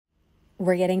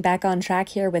We're getting back on track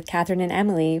here with Catherine and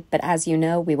Emily, but as you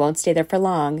know, we won't stay there for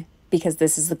long because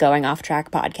this is the Going Off Track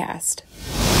podcast.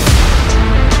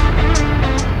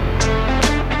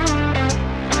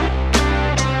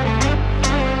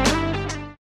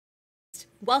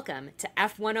 Welcome to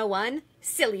F101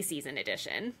 Silly Season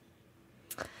Edition.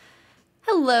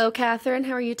 Hello, Catherine.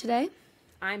 How are you today?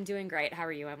 I'm doing great. How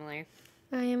are you, Emily?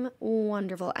 I'm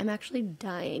wonderful. I'm actually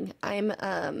dying. I'm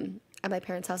at my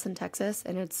parents' house in Texas,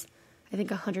 and it's, I think,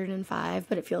 105,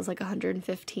 but it feels like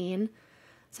 115.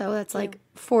 So that's like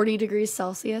 40 degrees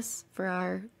Celsius for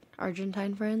our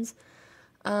Argentine friends.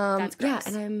 That's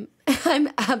gross. Yeah, and I'm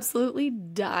absolutely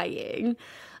dying.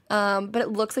 But it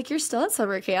looks like you're still at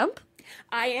summer camp.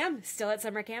 I am still at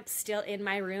summer camp, still in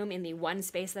my room in the one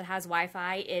space that has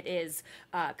Wi-Fi. It is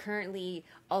currently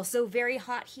also very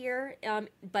hot here,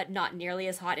 but not nearly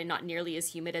as hot and not nearly as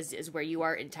humid as where you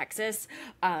are in Texas.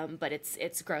 But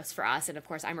it's gross for us. And of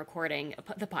course, I'm recording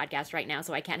the podcast right now,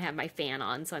 so I can't have my fan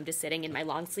on. So I'm just sitting in my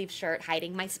long sleeve shirt,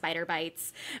 hiding my spider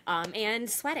bites, and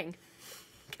sweating.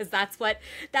 Because that's what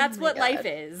life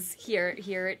is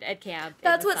here at camp.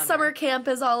 That's what summer camp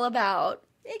is all about.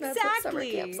 Exactly. That's what summer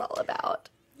camp's all about.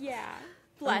 Yeah.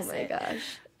 Bless it. Oh my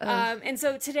gosh. And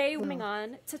so today we're moving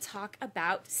on to talk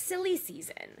about silly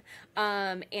season,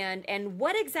 and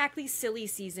what exactly silly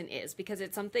season is, because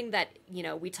it's something that, you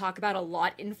know, we talk about a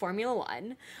lot in Formula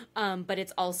One, but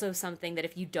it's also something that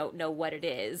if you don't know what it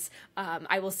is,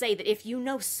 I will say that if you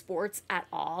know sports at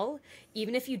all,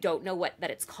 even if you don't know that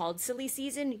it's called silly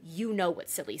season, you know what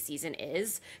silly season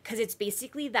is, because it's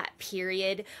basically that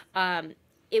period.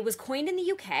 It was coined in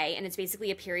the UK, and it's basically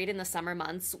a period in the summer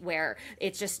months where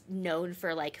it's just known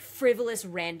for, like, frivolous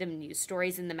random news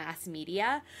stories in the mass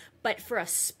media. But for a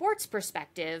sports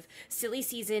perspective, silly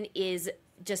season is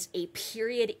just a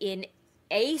period in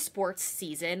a sports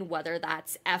season, whether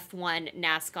that's F1,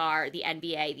 NASCAR, the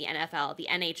NBA, the NFL, the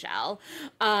NHL,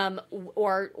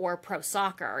 or pro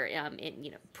soccer,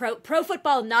 pro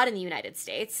football, not in the United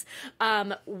States,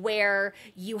 where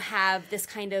you have this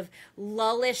kind of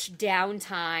lullish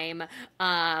downtime,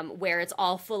 where it's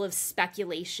all full of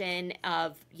speculation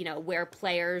of, you know, where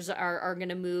players are going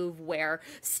to move, where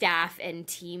staff and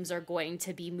teams are going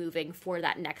to be moving for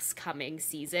that next coming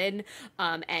season,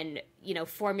 and you know,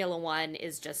 Formula One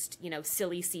is just, you know,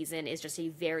 silly season is just a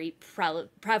very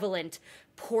prevalent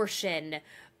portion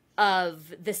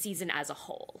of the season as a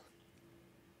whole.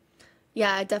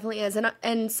 Yeah, it definitely is.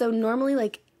 And so normally,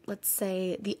 like, let's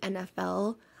say the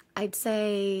NFL, I'd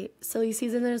say silly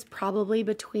season is probably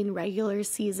between regular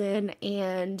season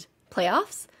and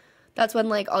playoffs. That's when,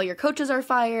 like, all your coaches are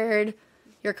fired,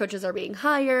 your coaches are being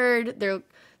hired,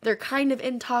 they're kind of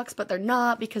in talks, but they're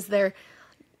not, because they're,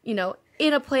 you know,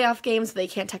 in a playoff game, so they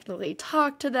can't technically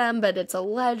talk to them, but it's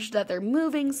alleged that they're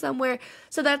moving somewhere.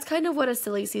 So that's kind of what a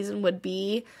silly season would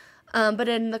be. But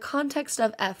in the context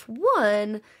of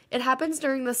F1, it happens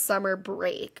during the summer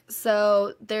break.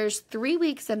 So there's 3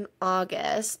 weeks in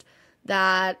August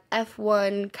that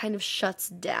F1 kind of shuts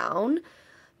down.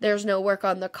 There's no work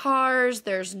on the cars,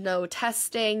 there's no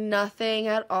testing, nothing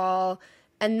at all.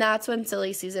 And that's when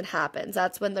silly season happens.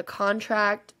 That's when the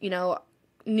contract, you know,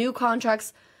 new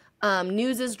contracts,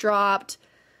 news is dropped.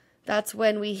 That's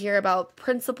when we hear about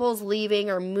principals leaving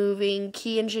or moving,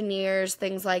 key engineers,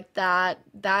 things like that.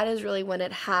 That is really when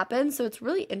it happens. So it's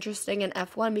really interesting in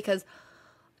F1 because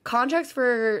contracts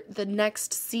for the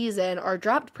next season are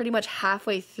dropped pretty much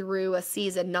halfway through a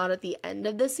season, not at the end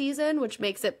of the season, which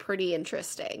makes it pretty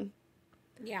interesting.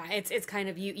 Yeah, it's kind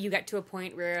of, you get to a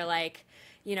point where you're like,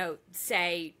 you know,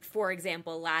 say, for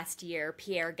example, last year,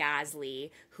 Pierre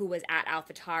Gasly, who was at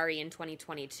AlphaTauri in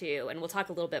 2022, and we'll talk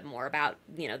a little bit more about,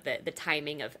 you know, the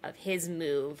timing of his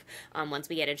move once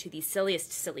we get into the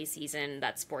silliest silly season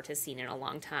that sport has seen in a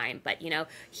long time. But, you know,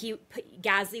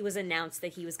 Gasly was announced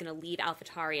that he was going to leave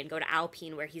AlphaTauri and go to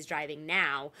Alpine, where he's driving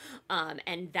now,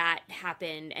 and that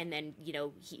happened, and then, you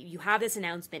know, you have this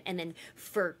announcement, and then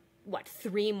for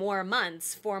 4 more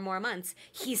months,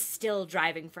 he's still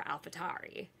driving for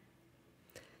AlphaTauri.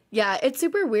 Yeah, it's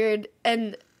super weird.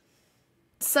 And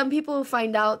some people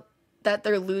find out that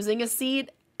they're losing a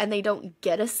seat and they don't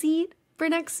get a seat for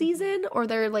next season, or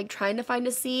they're like trying to find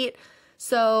a seat.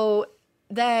 So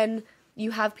then you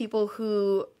have people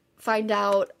who find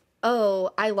out,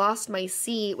 oh, I lost my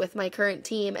seat with my current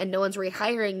team and no one's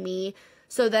rehiring me.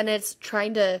 So then it's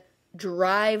trying to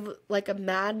drive like a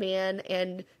madman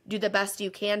and do the best you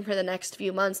can for the next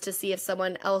few months to see if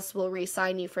someone else will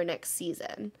re-sign you for next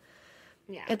season.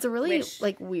 Yeah. It's a really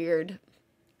weird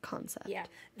concept. Yeah.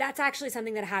 That's actually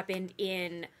something that happened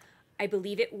in, I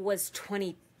believe it was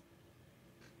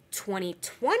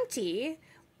 2020,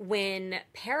 when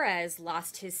Perez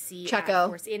lost his seat Checo. at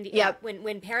Force India. Yep.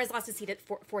 When Perez lost his seat at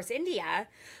Force India,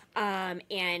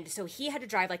 and so he had to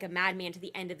drive like a madman to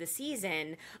the end of the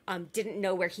season, didn't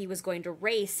know where he was going to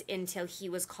race until he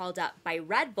was called up by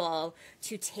Red Bull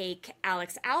to take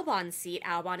Alex Albon's seat.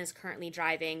 Albon is currently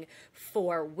driving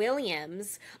for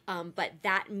Williams, but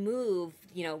that move,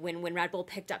 you know, when Red Bull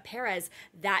picked up Perez,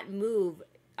 that move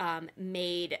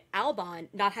made Albon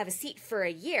not have a seat for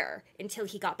a year until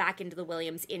he got back into the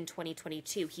Williams in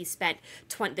 2022. He spent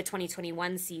the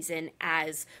 2021 season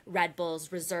as Red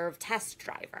Bull's reserve test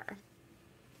driver.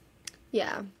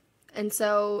 Yeah. And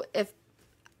so if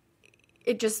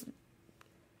it just,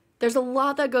 there's a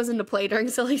lot that goes into play during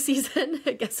silly season,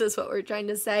 I guess is what we're trying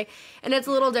to say. And it's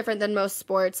a little different than most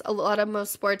sports.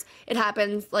 Most sports, it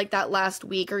happens like that last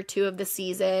week or two of the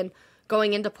season,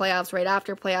 going into playoffs, right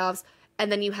after playoffs,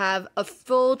 and then you have a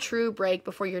full true break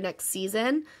before your next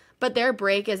season. But their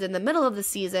break is in the middle of the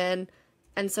season,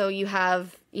 and so you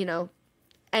have, you know,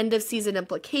 end of season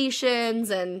implications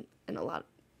and a lot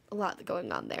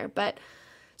going on there. But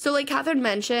so like Catherine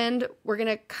mentioned, we're going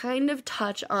to kind of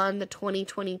touch on the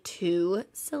 2022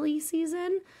 silly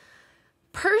season.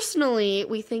 Personally,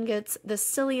 we think it's the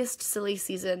silliest silly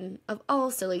season of all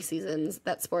silly seasons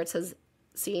that sports has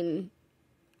seen,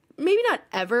 maybe not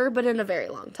ever, but in a very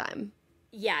long time.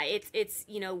 Yeah, it's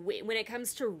you know, when it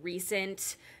comes to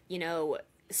recent, you know,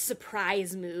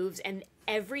 surprise moves and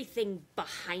everything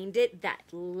behind it that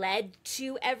led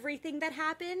to everything that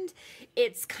happened,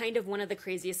 it's kind of one of the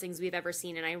craziest things we've ever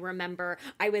seen. And I remember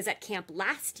I was at camp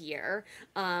last year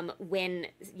when,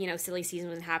 you know, silly season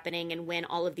was happening and when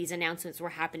all of these announcements were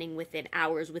happening within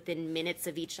hours, within minutes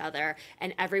of each other,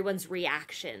 and everyone's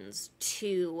reactions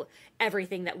to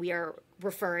everything that we are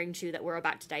referring to that we're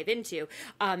about to dive into.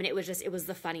 And it was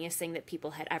the funniest thing that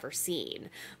people had ever seen.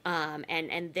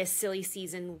 And this silly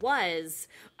season was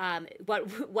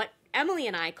what Emily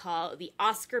and I call the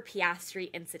Oscar Piastri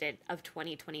incident of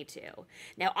 2022.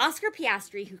 Now, Oscar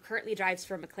Piastri, who currently drives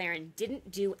for McLaren, didn't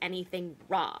do anything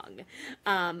wrong.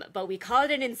 But we call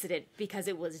it an incident because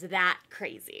it was that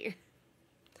crazy.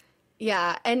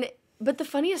 Yeah, but the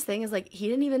funniest thing is, like, he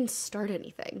didn't even start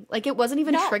anything. Like, it wasn't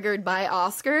even triggered by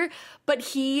Oscar, but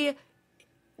his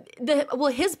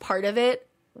part of it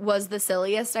was the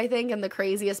silliest, I think, and the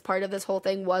craziest part of this whole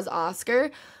thing was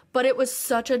Oscar, but it was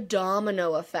such a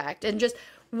domino effect, and just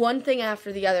one thing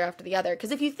after the other, because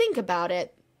if you think about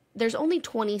it, there's only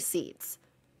 20 seats.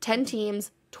 10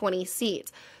 teams, 20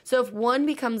 seats. So if one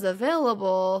becomes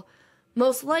available,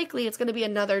 most likely it's going to be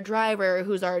another driver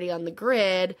who's already on the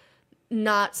grid,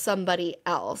 not somebody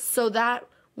else. So that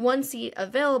one seat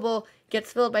available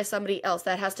gets filled by somebody else.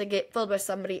 That has to get filled by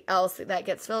somebody else. That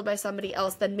gets filled by somebody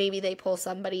else. Then maybe they pull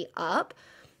somebody up,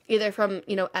 either from,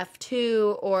 you know,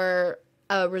 F2 or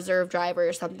a reserve driver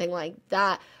or something like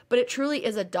that. But it truly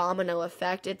is a domino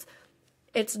effect.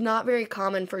 It's not very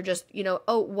common for just, you know,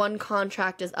 oh, one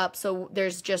contract is up, so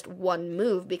there's just one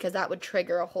move, because that would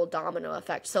trigger a whole domino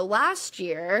effect. So last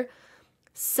year,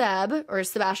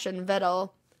 Sebastian Vettel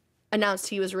announced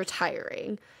he was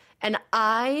retiring. And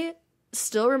I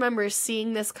still remember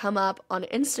seeing this come up on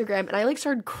Instagram, and I like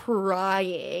started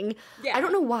crying. Yeah. I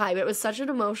don't know why, but it was such an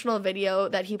emotional video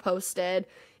that he posted.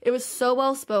 It was so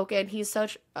well spoken. He's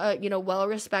such a, you know,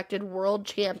 well-respected world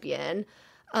champion.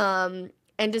 And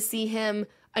to see him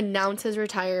announce his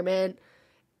retirement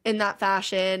in that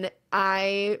fashion,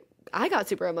 I got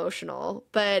super emotional.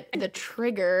 But the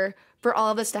trigger for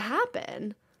all of this to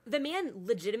happen, the man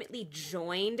legitimately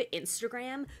joined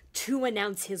Instagram to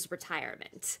announce his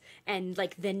retirement and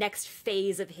like the next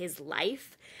phase of his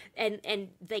life. And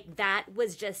like that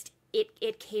was just,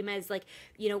 it came as like,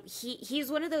 you know,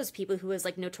 he's one of those people who is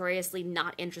like notoriously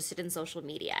not interested in social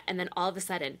media. And then all of a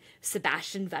sudden,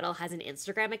 Sebastian Vettel has an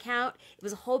Instagram account. It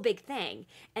was a whole big thing.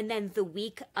 And then the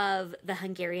week of the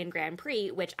Hungarian Grand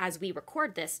Prix, which as we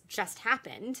record this just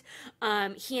happened,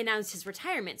 he announced his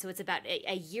retirement. So it's about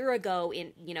a year ago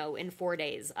in 4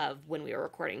 days of when we were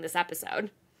recording this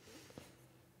episode.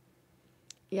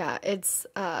 Yeah, it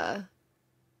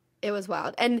was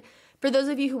wild. And for those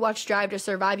of you who watch Drive to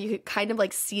Survive, you could kind of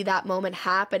like see that moment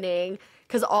happening,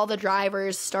 because all the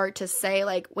drivers start to say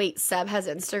like, wait, Seb has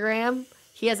Instagram?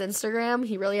 He has Instagram?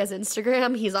 He really has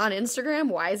Instagram? He's on Instagram?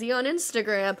 Why is he on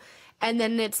Instagram? And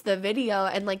then it's the video,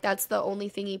 and like that's the only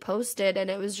thing he posted,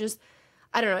 and it was just,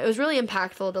 I don't know, it was really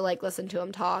impactful to like listen to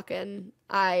him talk, and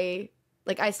I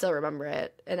still remember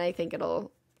it, and I think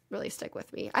it'll really stick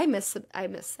with me. I miss Seb.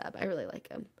 I really like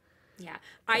him. Yeah,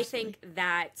 personally. I think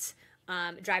that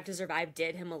Drive to Survive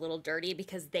did him a little dirty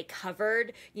because they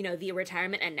covered, the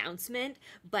retirement announcement,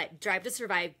 but Drive to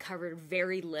Survive covered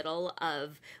very little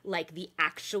of like the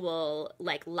actual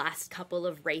like last couple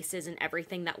of races and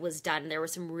everything that was done. There were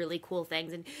some really cool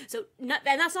things, and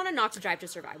that's not a knock to Drive to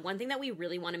Survive. One thing that we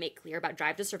really want to make clear about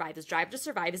Drive to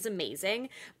Survive is amazing,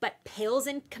 but pales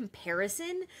in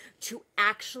comparison to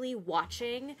actually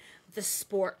watching the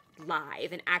sport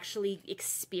live and actually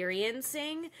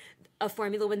experiencing a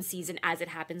Formula One season as it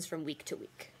happens from week to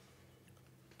week.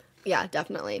 Yeah,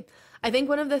 definitely. I think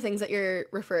one of the things that you're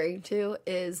referring to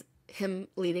is him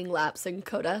leading laps in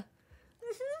Coda.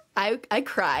 Mm-hmm. I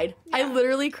cried. Yeah. I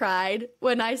literally cried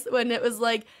when it was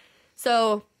like,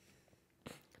 so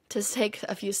to take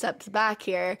a few steps back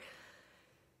here,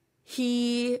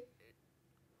 he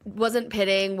wasn't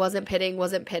pitting.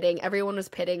 Everyone was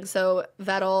pitting. So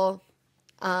Vettel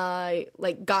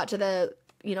got to the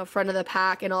front of the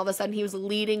pack, and all of a sudden he was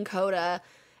leading Coda,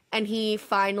 and he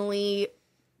finally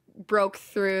broke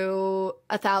through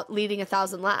leading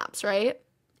 1,000 laps, right?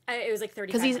 It was like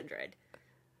 3,500.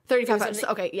 3,500.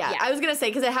 Okay, yeah. I was gonna say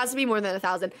because it has to be more than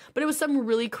 1,000, but it was some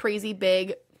really crazy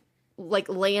big like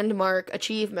landmark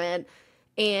achievement,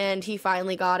 and he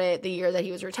finally got it the year that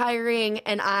he was retiring,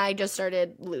 and I just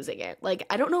started losing it. Like,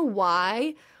 I don't know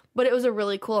why, but it was a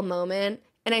really cool moment,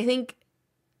 and I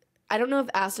don't know if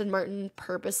Aston Martin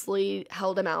purposely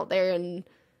held him out there and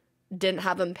didn't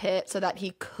have him pit so that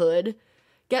he could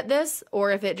get this,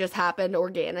 or if it just happened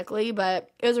organically, but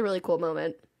it was a really cool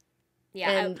moment. Yeah,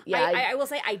 and I will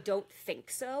say I don't think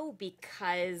so,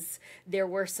 because there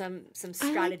were some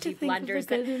strategy blunders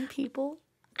that in people.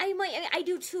 I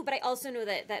do too, but I also know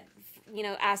that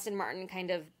Aston Martin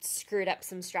kind of screwed up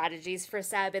some strategies for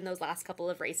Seb in those last couple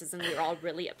of races, and we were all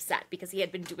really upset because he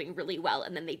had been doing really well,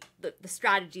 and then the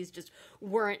strategies just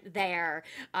weren't there,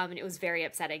 and it was very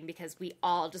upsetting because we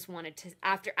all just wanted to,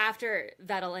 after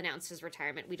Vettel announced his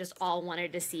retirement, we just all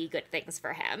wanted to see good things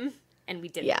for him, and we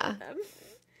didn't get them.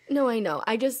 No, I know.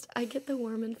 I get the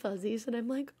warm and fuzzies, and I'm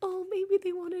like, oh, maybe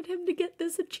they wanted him to get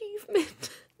this achievement.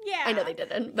 Yeah, I know they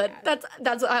didn't, but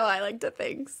that's how I like to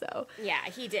think. So yeah,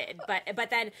 he did, but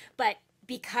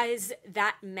because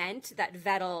that meant that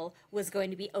Vettel was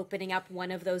going to be opening up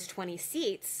one of those 20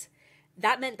 seats,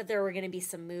 that meant that there were going to be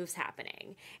some moves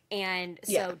happening, and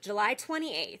so July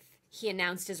 28th he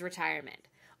announced his retirement.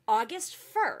 August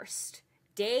 1st,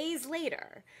 days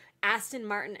later, Aston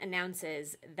Martin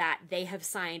announces that they have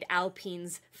signed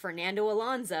Alpine's Fernando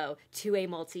Alonso to a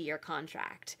multi-year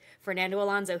contract. Fernando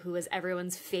Alonso, who is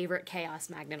everyone's favorite chaos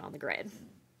magnet on the grid.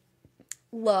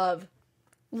 Love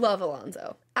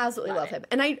Alonso. Absolutely love him.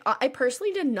 And I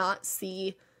personally did not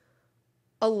see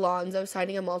Alonso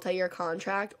signing a multi-year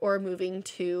contract or moving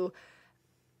to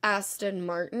Aston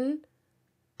Martin.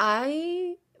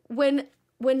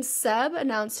 When Seb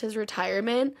announced his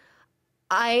retirement,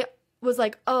 I was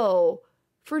like, oh,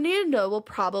 Fernando will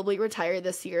probably retire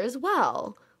this year as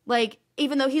well. Like,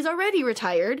 even though he's already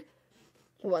retired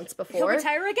once before. He'll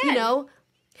retire again.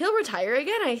 He'll retire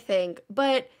again, I think.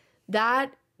 But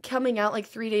that coming out like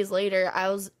 3 days later, I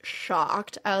was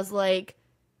shocked. I was like,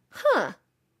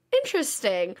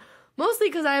 interesting. Mostly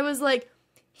because I was like,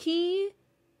 he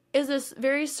is this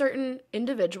very certain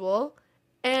individual,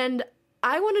 and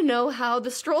I want to know how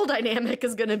the Stroll dynamic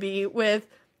is going to be with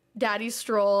Daddy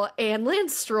Stroll and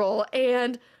Lance Stroll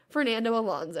and Fernando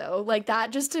Alonso. Like,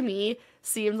 that just to me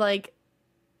seemed like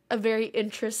a very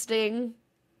interesting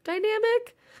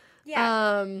dynamic.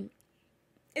 Yeah.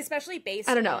 Especially based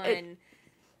on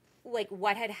like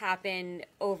what had happened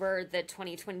over the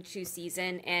 2022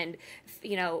 season and,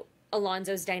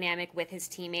 Alonso's dynamic with his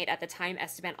teammate at the time,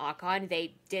 Esteban Ocon.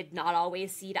 They did not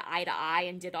always see eye to eye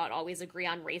and did not always agree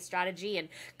on race strategy, and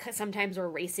sometimes were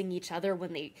racing each other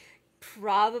when they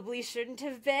probably shouldn't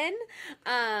have been.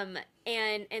 And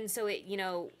so it,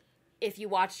 if you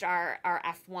watched our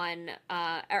F1,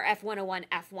 our F101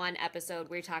 F1 episode,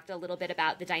 where we talked a little bit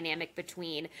about the dynamic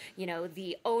between,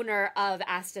 the owner of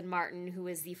Aston Martin, who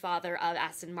is the father of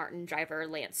Aston Martin driver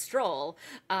Lance Stroll,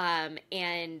 and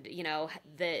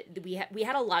we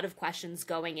had a lot of questions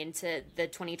going into the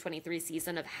 2023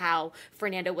 season of how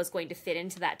Fernando was going to fit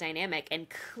into that dynamic, and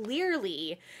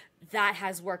clearly that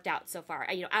has worked out so far.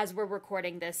 As we're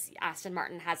recording this, Aston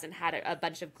Martin hasn't had a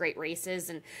bunch of great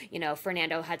races, and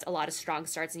Fernando had a lot of strong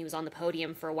starts, and he was on the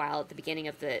podium for a while at the beginning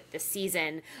of the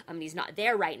season. He's not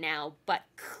there right now, but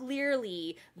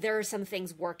clearly there are some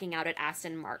things working out at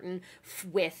Aston Martin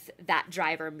with that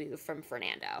driver move from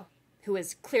Fernando, who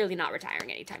is clearly not retiring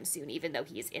anytime soon, even though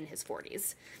he's in his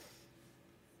 40s.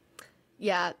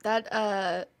 Yeah,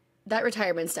 that that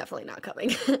retirement's definitely not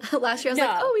coming. Last year I was No.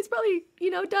 like, oh, he's probably,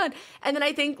 done. And then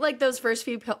I think like those first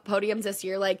few podiums this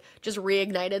year, like just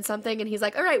reignited something. And he's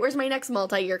like, all right, where's my next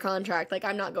multi-year contract? Like,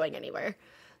 I'm not going anywhere.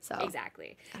 So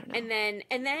Exactly. And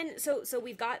then so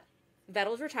we've got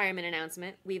Vettel's retirement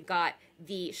announcement. We've got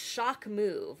the shock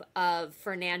move of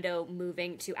Fernando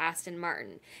moving to Aston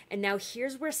Martin. And now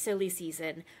here's where silly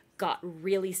season got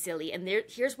really silly. And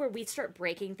here's where we start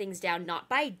breaking things down, not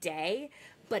by day,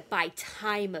 but by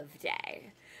time of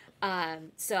day.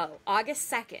 So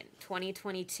August 2nd,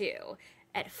 2022,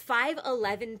 at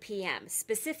 5:11 p.m.,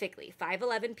 specifically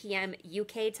 5:11 p.m.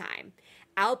 UK time,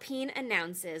 Alpine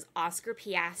announces Oscar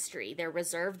Piastri, their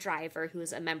reserve driver, who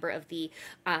is a member of the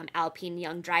Alpine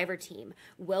Young Driver team,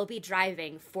 will be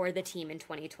driving for the team in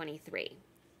 2023.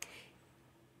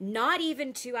 Not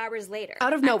even 2 hours later.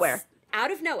 Out of nowhere.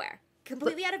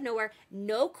 Completely out of nowhere.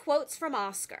 No quotes from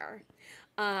Oscar,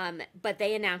 but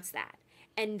they announced that.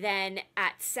 And then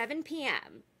at 7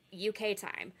 p.m. UK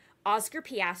time, Oscar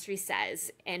Piastri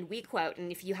says, and we quote,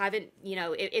 and if you haven't,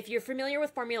 if you're familiar with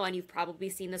Formula One, you've probably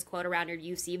seen this quote around, or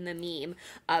you've seen the meme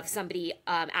of somebody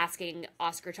asking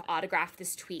Oscar to autograph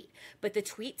this tweet. But the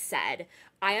tweet said,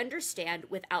 I understand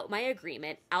without my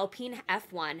agreement, Alpine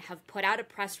F1 have put out a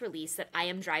press release that I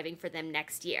am driving for them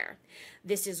next year.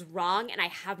 This is wrong, and I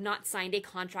have not signed a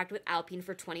contract with Alpine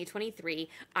for 2023.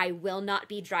 I will not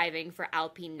be driving for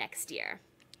Alpine next year.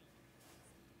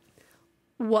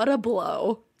 What a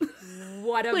blow.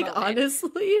 What a moment.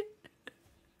 Honestly.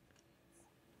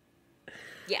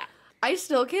 Yeah. I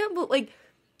still can't believe,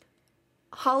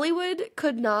 Hollywood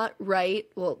could not write,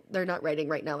 well, they're not writing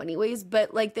right now anyways,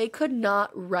 but, they could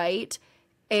not write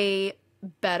a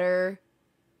better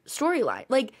storyline.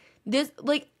 This,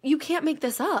 you can't make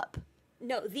this up.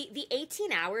 No, the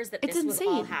 18 hours that It's this was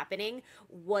insane. all happening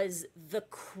was the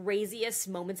craziest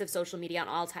moments of social media on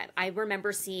all time. I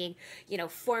remember seeing,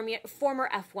 former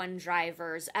F1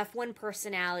 drivers, F1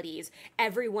 personalities,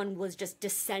 everyone was just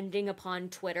descending upon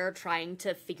Twitter trying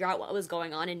to figure out what was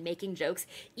going on and making jokes.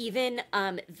 Even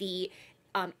the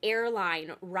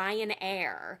airline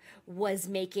Ryanair was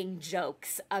making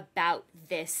jokes about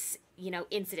this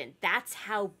incident. That's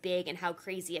how big and how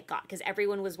crazy it got, because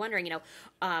everyone was wondering,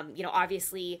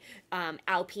 obviously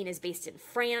Alpine is based in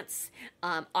France.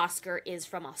 Oscar is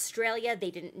from Australia.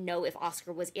 They didn't know if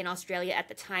Oscar was in Australia at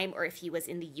the time or if he was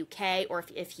in the UK or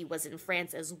if he was in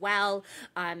France as well.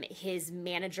 His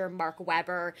manager, Mark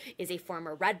Webber, is a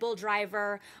former Red Bull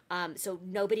driver. So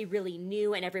nobody really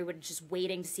knew, and everyone was just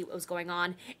waiting to see what was going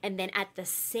on. And then at the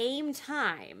same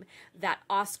time that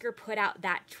Oscar put out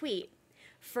that tweet,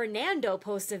 Fernando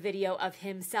posts a video of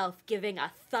himself giving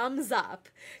a thumbs up,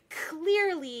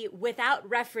 clearly without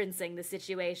referencing the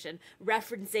situation,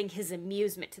 referencing his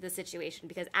amusement to the situation,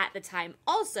 because at the time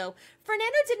also,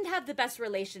 Fernando didn't have the best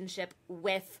relationship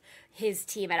with his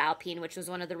team at Alpine, which was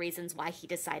one of the reasons why he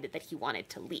decided that he wanted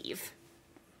to leave.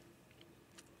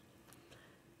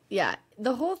 Yeah,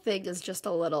 the whole thing is just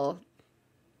a little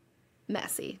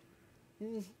messy.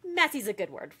 Messy's a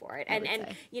good word for it. And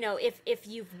if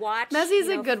you've watched, Messy's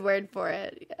a good word for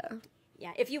it.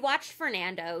 Yeah, if you watched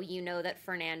Fernando, you know that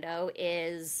Fernando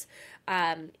is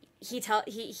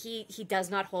he does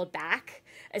not hold back,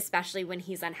 especially when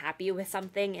he's unhappy with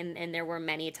something, and there were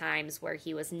many times where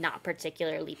he was not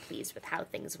particularly pleased with how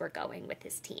things were going with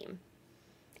his team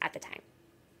at the time.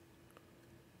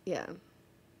 Yeah,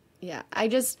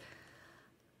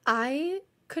 I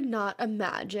could not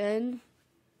imagine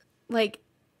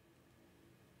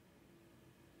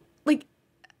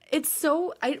it's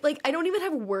so, I don't even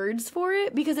have words for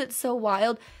it, because it's so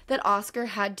wild that Oscar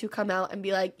had to come out and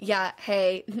be like, yeah,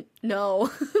 hey,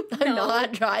 no, I'm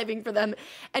not driving for them.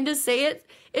 And to say it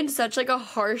in such a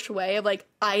harsh way of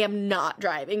I am not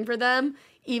driving for them,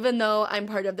 even though I'm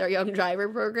part of their young driver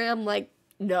program,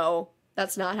 no,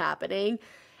 that's not happening.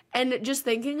 And just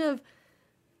thinking of,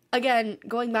 again,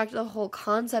 going back to the whole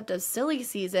concept of silly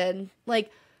season,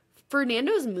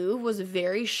 Fernando's move was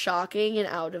very shocking and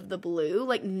out of the blue.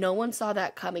 No one saw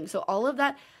that coming. So all of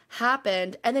that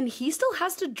happened, and then he still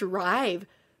has to drive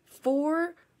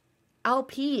for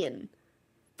Alpine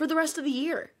for the rest of the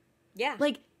year. Yeah.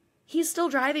 He's still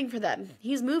driving for them.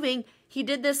 He's moving. He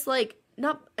did this, it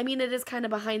is kind of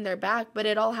behind their back, but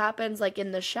it all happens,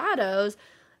 in the shadows.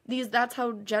 That's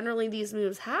how generally these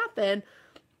moves happen.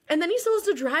 And then he still has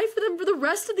to drive for them for the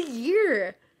rest of the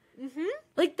year. Mm-hmm.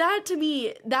 That to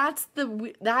me, that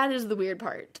is the weird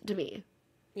part to me.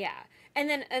 Yeah. And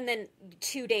then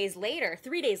 3 days later,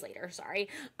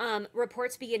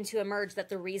 reports begin to emerge that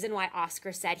the reason why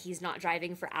Oscar said he's not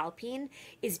driving for Alpine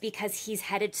is because he's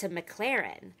headed to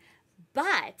McLaren.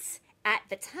 But at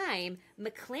the time,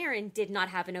 McLaren did not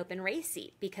have an open race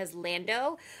seat because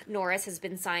Lando Norris has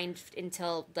been signed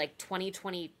until like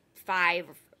 2025,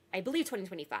 I believe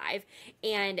 2025.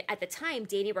 And at the time,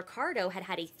 Danny Ricciardo had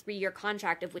had a 3-year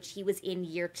contract of which he was in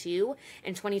year 2,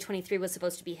 and 2023 was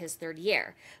supposed to be his 3rd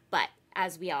year. But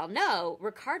as we all know,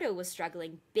 Ricciardo was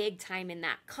struggling big time in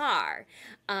that car.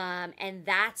 And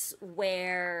that's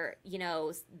where,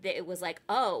 it was like,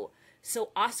 oh,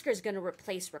 so Oscar's going to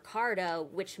replace Ricciardo,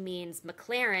 which means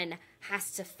McLaren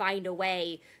has to find a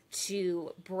way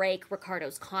to break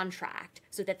Ricciardo's contract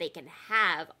so that they can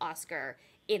have Oscar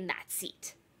in that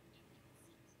seat.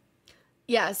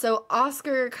 Yeah, so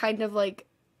Oscar kind of like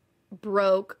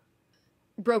broke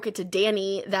it to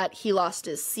Danny that he lost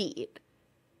his seat.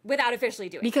 Without officially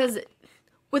doing it.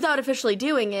 Without officially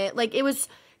doing it, like it was,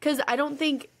 I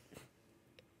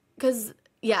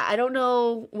don't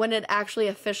know when it actually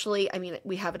officially, I mean,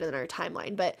 we have it in our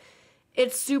timeline, but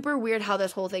it's super weird how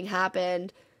this whole thing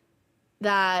happened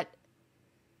that,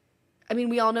 I mean,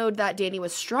 we all know that Danny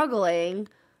was struggling,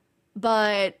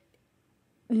 but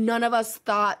none of us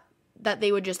thought that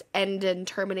they would just end and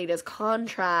terminate his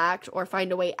contract or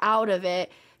find a way out of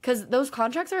it, because those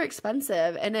contracts are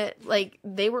expensive, and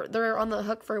they're on the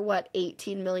hook for what,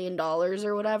 $18 million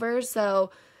or whatever.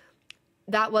 So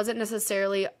that wasn't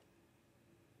necessarily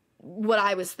what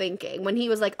I was thinking when he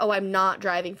was like, oh, I'm not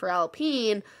driving for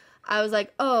Alpine. I was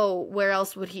like, oh, where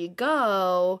else would he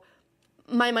go?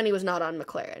 My money was not on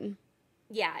McLaren.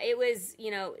 Yeah, it was,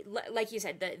 like you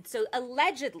said, so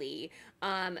allegedly,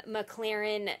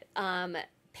 McLaren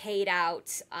paid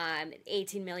out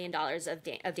 $18 million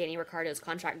of Danny Ricciardo's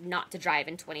contract not to drive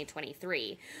in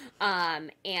 2023,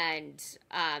 and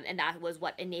that was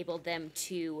what enabled them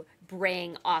to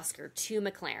bring Oscar to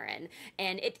McLaren,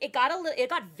 and it got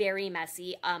very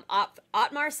messy.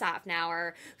 Otmar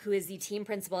Safnauer, who is the team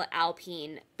principal at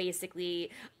Alpine,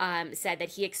 basically said that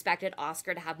he expected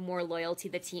Oscar to have more loyalty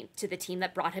to the team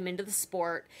that brought him into the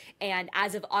sport, and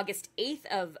as of August 8th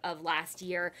of last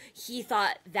year, he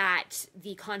thought that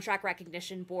the contract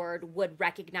recognition board would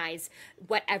recognize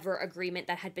whatever agreement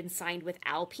that had been signed with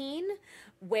Alpine,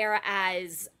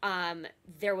 whereas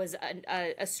there was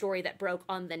a story that broke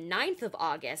on the 9th of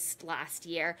August last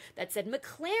year that said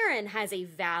McLaren has a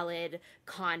valid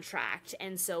contract,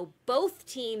 and so both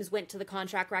teams went to the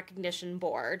contract recognition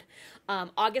board.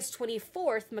 August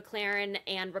 24th, McLaren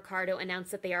and Ricciardo announced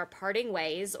that they are parting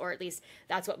ways, or at least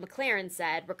that's what McLaren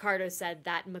said. Ricciardo said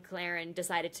that McLaren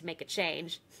decided to make a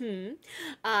change.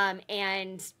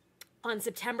 And on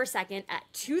September 2nd at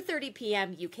 2:30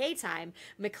 p.m. UK time,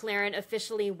 McLaren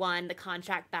officially won the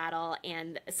contract battle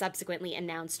and subsequently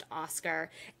announced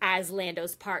Oscar as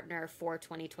Lando's partner for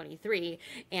 2023.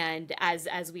 And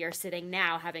as we are sitting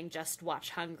now, having just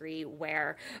watched Hungary,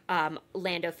 where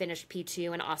Lando finished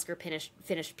P2 and Oscar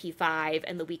finished P5,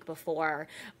 and the week before,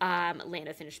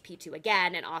 Lando finished P2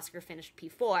 again and Oscar finished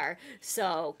P4.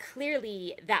 So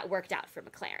clearly that worked out for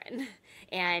McLaren.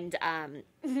 And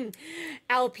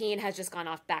Alpine has just gone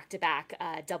off back-to-back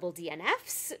double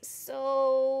DNFs,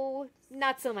 so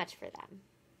not so much for them.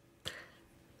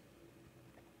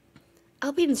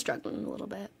 Alpine's struggling a little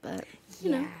bit, but you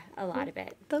know, a lot of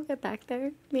it. They'll get back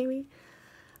there, maybe.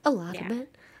 A lot of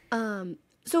it.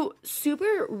 So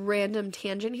super random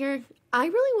tangent here. I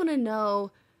really want to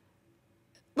know,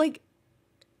 like,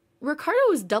 Ricciardo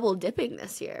was double dipping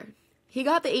this year. He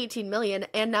got the 18 million,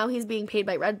 and now he's being paid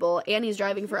by Red Bull, and he's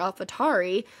driving for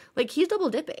AlphaTauri. Like, he's double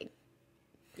dipping.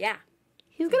 Yeah.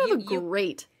 He's going to have a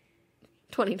great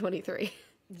 2023.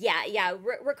 Yeah.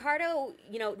 Ricciardo,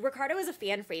 Ricciardo is a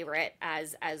fan favorite,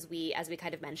 as we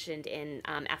kind of mentioned in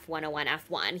F101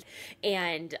 F1,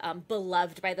 and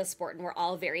beloved by the sport, and we're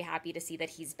all very happy to see that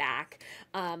he's back.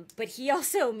 But he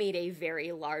also made a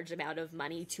very large amount of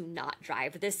money to not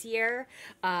drive this year,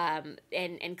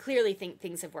 and clearly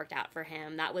things have worked out for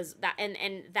him. That was that,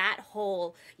 and that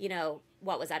whole,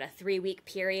 what was that, a 3-week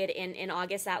period in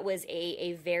August? That was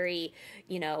a very,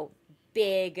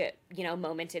 big,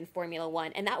 moment in Formula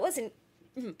One. And that wasn't,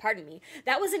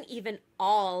 that wasn't even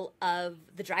all of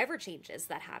the driver changes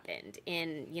that happened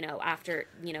in, after,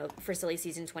 for silly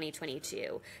season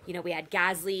 2022. We had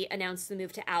Gasly announce the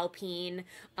move to Alpine.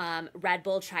 Red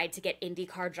Bull tried to get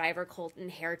IndyCar driver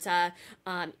Colton Herta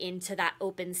into that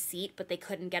open seat, but they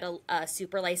couldn't get a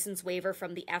super license waiver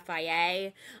from the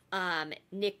FIA.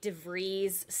 Nick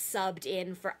DeVries subbed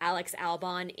in for Alex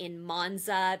Albon in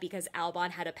Monza because Albon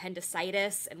had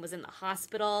appendicitis and was in the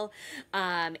hospital.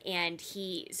 And he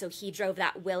he drove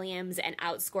that Williams and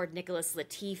outscored Nicholas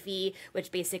Latifi,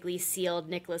 which basically sealed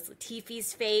Nicholas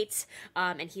Latifi's fate,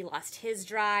 and he lost his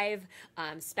drive.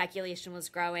 Speculation was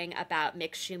growing about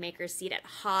Mick Schumacher's seat at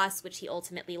Haas, which he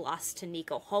ultimately lost to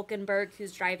Nico Hülkenberg,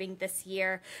 who's driving this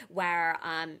year, where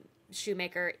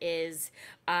Schumacher is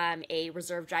a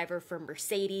reserve driver for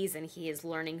Mercedes, and he is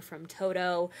learning from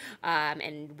Toto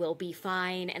and will be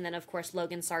fine. And then, of course,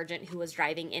 Logan Sargent, who was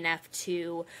driving in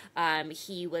F2,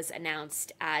 he was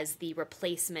announced as the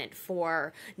replacement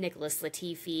for Nicholas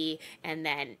Latifi. And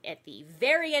then at the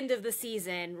very end of the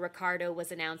season, Ricciardo was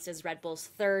announced as Red Bull's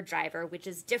third driver, which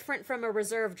is different from a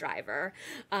reserve driver.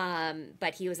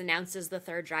 But he was announced as the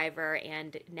third driver,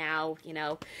 and now,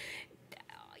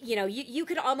 you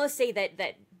could almost say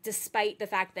that despite the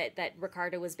fact that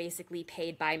Ricciardo was basically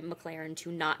paid by McLaren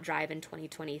to not drive in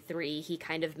 2023, he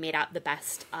kind of made out the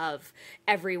best of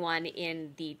everyone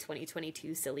in the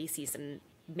 2022 silly season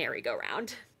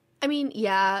merry-go-round. I mean,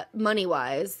 yeah,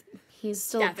 money-wise, he's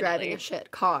still Definitely driving a shit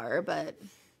car, but...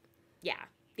 Yeah,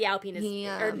 the Alpine is...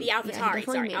 or the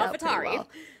AlphaTauri, AlphaTauri. Well.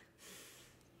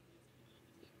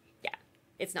 Yeah,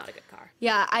 it's not a good car.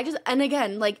 Yeah, and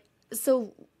again,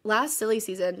 so last silly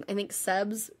season, I think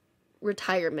Seb's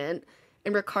retirement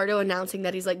and Ricciardo announcing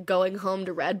that he's going home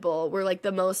to Red Bull were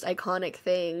the most iconic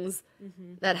things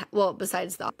that, well,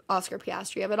 besides the Oscar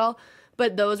Piastri of it all,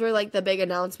 but those were the big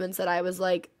announcements that I was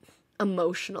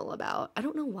emotional about. I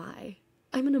don't know why.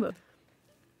 I'm an emotional.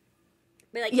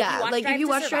 But if you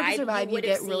watch Drive to Survive, you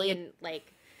get really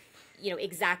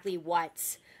exactly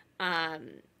what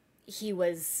he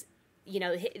was,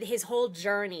 his whole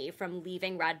journey from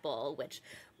leaving Red Bull, which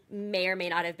may or may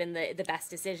not have been the best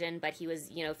decision, but he was,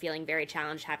 feeling very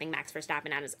challenged having Max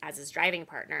Verstappen as his driving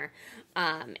partner,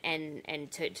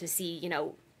 and to see,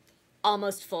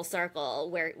 almost full circle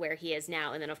where he is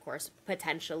now, and then of course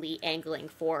potentially angling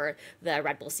for the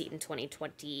Red Bull seat in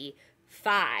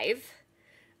 2025.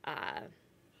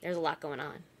 There's a lot going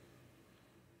on.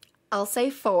 I'll say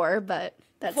 4, but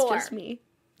that's 4. just me.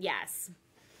 Yes.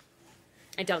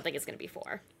 I don't think it's going to be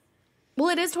 4. Well,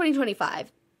 it is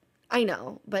 2025. I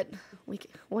know, but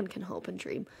one can hope and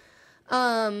dream.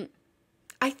 I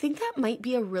think that might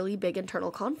be a really big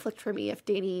internal conflict for me if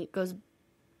Danny goes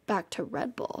back to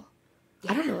Red Bull.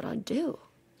 Yeah. I don't know what I'd do.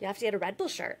 You have to get a Red Bull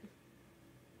shirt.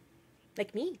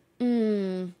 Like me.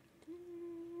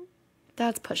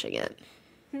 That's pushing it.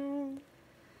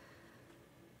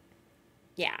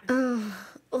 Yeah.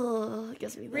 It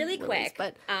gives me really quick.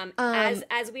 But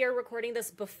as we are recording this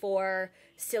before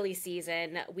silly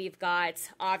season, we've got,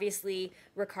 obviously,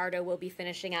 Ricciardo will be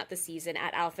finishing out the season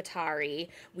at AlphaTauri.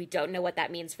 We don't know what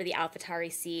that means for the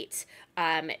AlphaTauri seat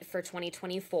for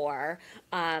 2024.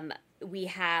 We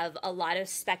have a lot of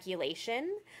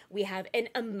speculation. We have an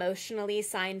emotionally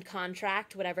signed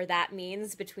contract, whatever that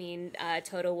means, between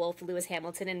Toto Wolff, Lewis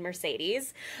Hamilton, and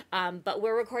Mercedes. But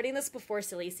we're recording this before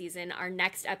silly season. Our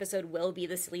next episode will be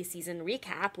the silly season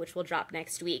recap, which will drop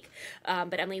next week.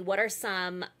 But Emily, what are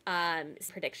some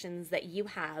predictions that you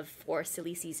have for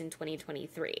silly season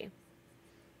 2023?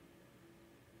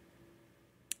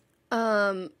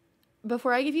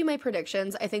 Before I give you my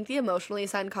predictions, I think the emotionally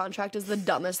signed contract is the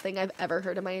dumbest thing I've ever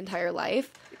heard in my entire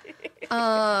life.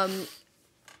 I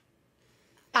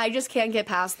just can't get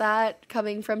past that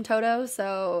coming from Toto,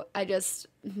 so it's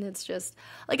just,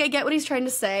 I get what he's trying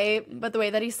to say, but the way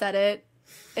that he said it,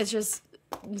 it's just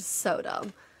so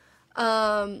dumb.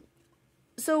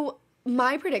 So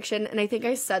my prediction, and I think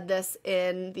I said this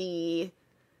in the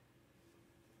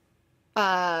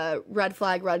red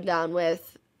flag rundown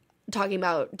with talking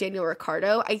about Daniel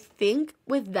Ricciardo, I think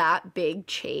with that big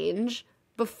change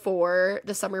before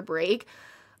the summer break,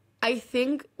 I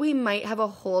think we might have a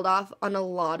hold off on a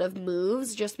lot of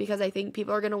moves just because I think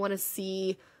people are going to want to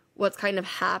see what's kind of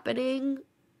happening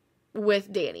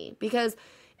with Danny. Because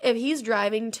if he's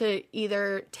driving to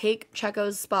either take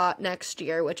Checo's spot next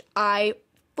year, which I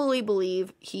fully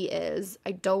believe he is,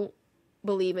 I don't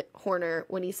believe Horner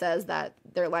when he says that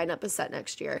their lineup is set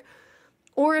next year,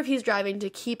 or if he's driving to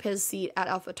keep his seat at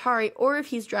AlphaTauri, or if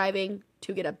he's driving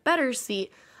to get a better seat,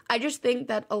 I just think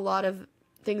that a lot of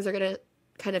things are going to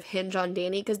kind of hinge on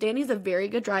Danny, because Danny's a very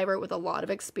good driver with a lot of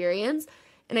experience,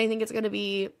 and I think it's going to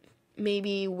be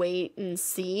maybe wait and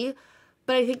see,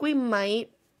 but I think we might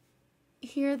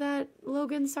hear that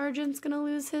Logan Sargent's going to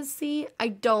lose his seat. I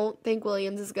don't think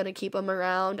Williams is going to keep him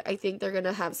around. I think they're going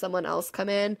to have someone else come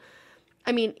in.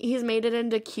 I mean, he's made it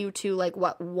into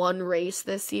Q2, one race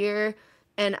this year,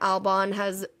 and Albon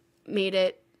has made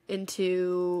it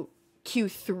into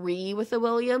Q3 with the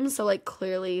Williams, so,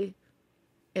 clearly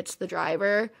it's the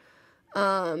driver.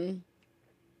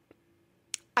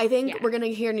 I think Yeah. we're going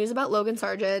to hear news about Logan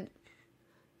Sargent,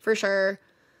 for sure.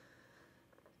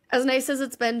 As nice as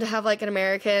it's been to have, like, an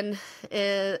American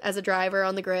as a driver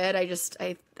on the grid, I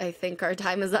think our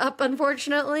time is up,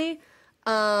 unfortunately.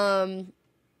 I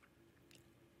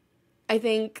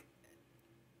think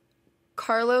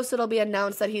Carlos, it'll be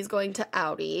announced that he's going to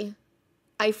Audi.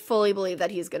 I fully believe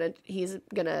that he's gonna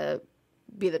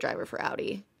be the driver for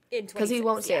Audi. Because he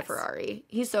won't stay at Ferrari.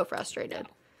 He's so frustrated. No.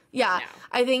 Yeah, No.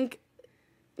 I think,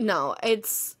 no,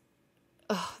 it's,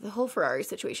 the whole Ferrari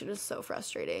situation is so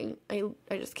frustrating. I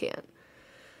just can't.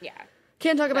 Yeah.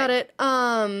 Can't talk about it.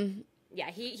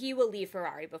 Yeah, he will leave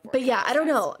Ferrari before. But yeah, Carlos I don't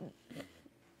does. know.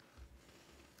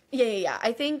 Yeah.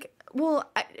 I think, well,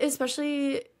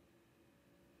 especially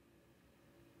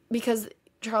because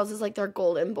Charles is like their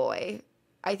golden boy.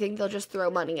 I think they'll just throw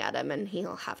money at him and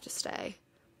he'll have to stay,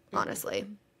 honestly.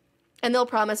 And they'll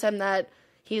promise him that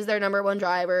he's their number one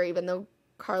driver, even though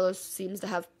Carlos seems to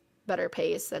have better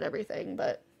pace and everything,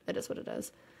 but it is what it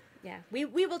is. Yeah, we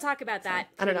will talk about that.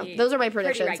 I don't know. Those are my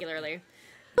predictions. Pretty regularly.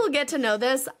 We'll get to know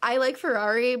this. I like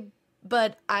Ferrari,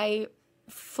 but I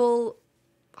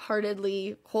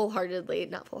wholeheartedly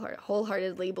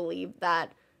believe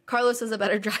that Carlos is a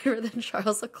better driver than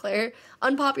Charles Leclerc.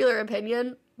 Unpopular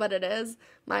opinion, but it is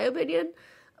my opinion.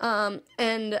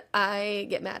 And I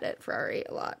get mad at Ferrari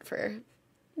a lot for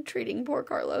treating poor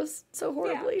Carlos so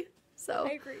horribly. Yeah, so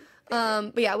I agree.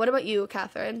 But yeah, what about you,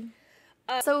 Catherine?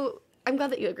 So I'm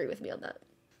glad that you agree with me on that.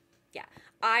 Yeah.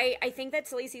 I think that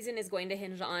silly season is going to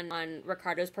hinge on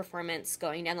Ricciardo's performance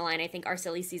going down the line. I think our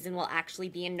silly season will actually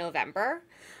be in November,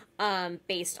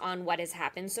 based on what has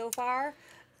happened so far.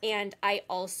 And I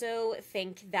also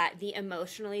think that the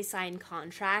emotionally signed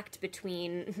contract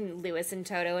between Lewis and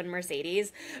Toto and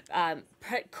Mercedes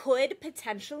could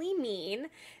potentially mean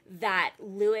that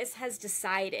Lewis has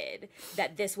decided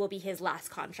that this will be his last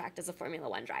contract as a Formula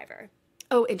One driver.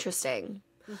 Oh, interesting.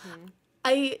 Mm-hmm.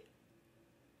 I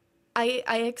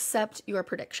accept your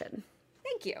prediction.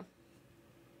 Thank you.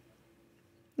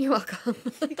 You're welcome.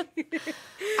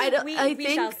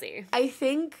 We shall see. I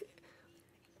think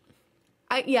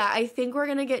we're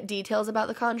going to get details about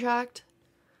the contract.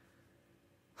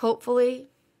 Hopefully.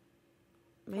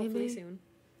 Maybe. Hopefully soon.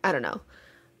 I don't know.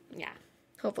 Yeah.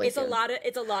 Hopefully it's soon. a lot of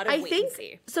wait and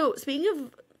see. So, speaking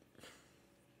of,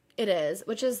 it is,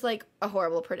 which is like a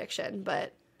horrible prediction,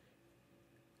 but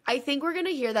I think we're going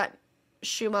to hear that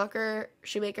Schumacher,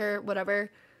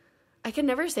 whatever. I can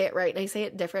never say it right, and I say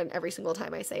it different every single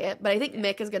time I say it, but I think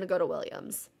Mick is going to go to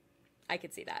Williams. I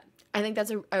could see that. I think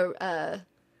that's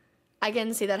I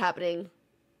can see that happening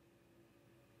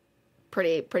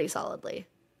pretty solidly.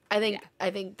 I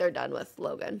think they're done with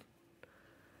Logan.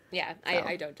 Yeah, So.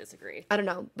 I don't disagree. I don't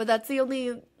know, but that's the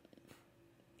only.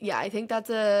 Yeah, I think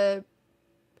that's a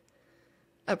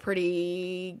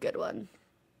pretty good one,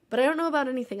 but I don't know about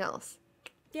anything else.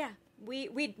 Yeah, we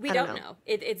don't know.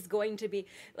 It's going to be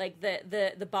like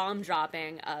the bomb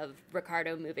dropping of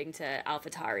Ricciardo moving to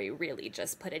AlphaTauri really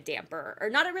just put a damper, or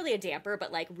not really a damper,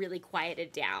 but like really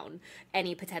quieted down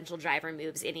any potential driver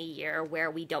moves in a year where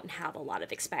we don't have a lot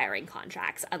of expiring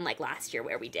contracts, unlike last year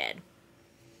where we did.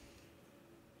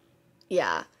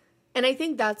 Yeah. And I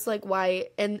think that's like why,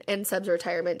 and Seb's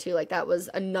retirement too, like that was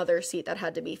another seat that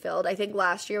had to be filled. I think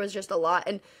last year was just a lot,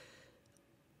 and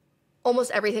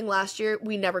almost everything last year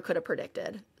we never could have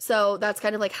predicted. So that's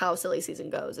kind of like how silly season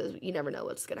goes, is you never know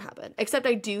what's going to happen. Except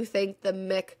I do think the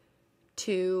Mick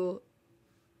to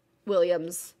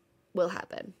Williams will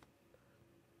happen.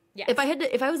 Yes.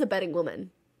 If I was a betting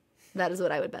woman, that is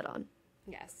what I would bet on.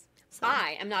 Yes. So.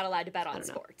 I am not allowed to bet on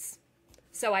sports.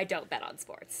 So I don't bet on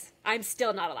sports. I'm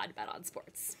still not allowed to bet on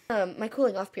sports. My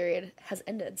cooling off period has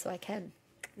ended, so I can.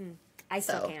 I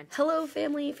still can't. Hello,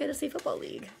 Family Fantasy Football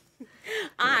League.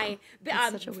 A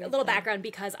weird little thing. background,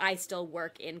 because I still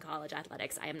work in college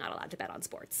athletics, I am not allowed to bet on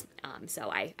sports.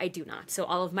 So I do not. So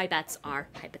all of my bets are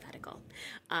hypothetical.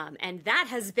 And that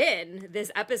has been this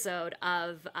episode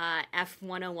of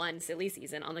F101 Silly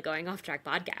Season on the Going Off Track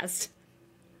podcast.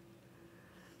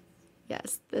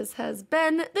 Yes, this has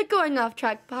been the Going Off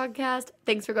Track podcast.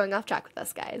 Thanks for going off track with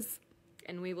us, guys.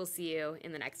 And we will see you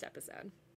in the next episode.